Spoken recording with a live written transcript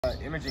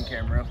imaging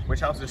camera, which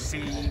helps us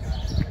see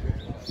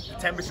the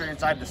temperature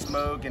inside the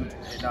smoke and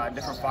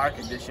different fire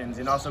conditions,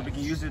 and also we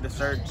can use it to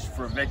search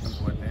for victims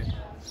with it.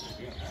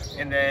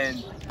 And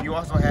then you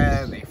also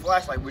have a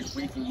flashlight which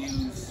we can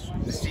use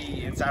to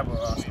see inside of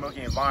a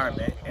smoky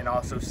environment and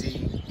also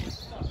see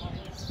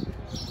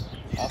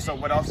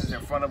what else is in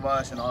front of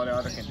us and all the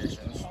other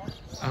conditions.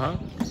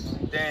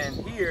 Then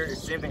here,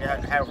 it's the same thing I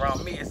have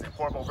around me, is a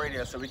portable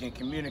radio, so we can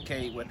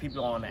communicate with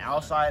people on the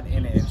outside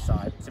and the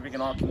inside, so we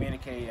can all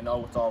communicate and know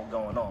what's all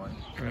going on.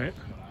 Right.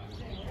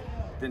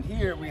 Then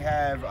here we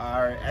have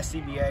our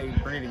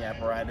SCBA breathing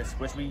apparatus,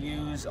 which we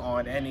use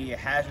on any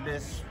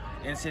hazardous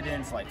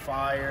incidents like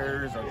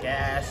fires or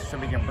gas, so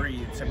we can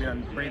breathe, so we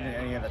don't breathe in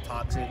any of the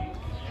toxic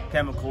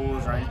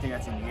chemicals or anything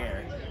that's in the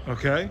air.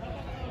 Okay.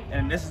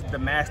 And this is the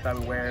mask that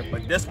we wear,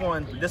 but this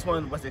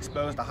one was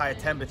exposed to high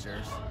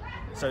temperatures,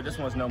 so this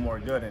one's no more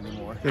good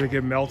anymore. Did it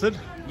get melted?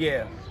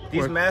 Yeah.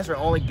 These masks are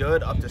only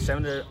good up to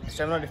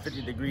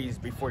 750 degrees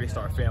before they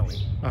start failing.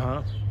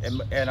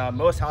 And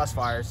most house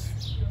fires,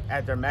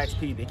 at their max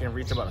peak, they can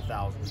reach about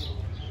 1,000.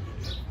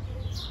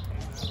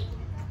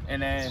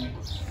 And then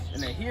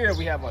here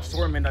we have an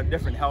assortment of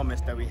different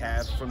helmets that we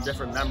have from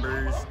different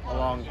members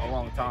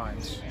along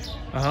times.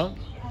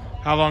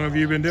 How long have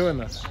you been doing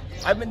this?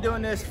 I've been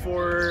doing this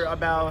for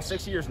about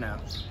 6 years now.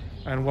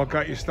 And what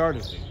got you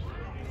started?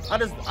 I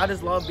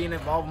just love being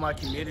involved with my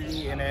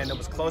community, and then it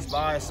was close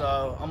by,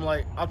 so I'm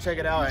like, I'll check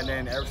it out, and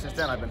then ever since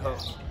then I've been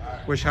hooked.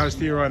 Which house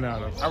do you run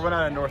out of? I run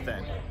out of North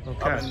End.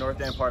 Okay. Up in North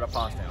End part of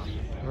Pottstown.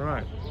 All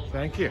right.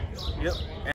 Thank you. Yep.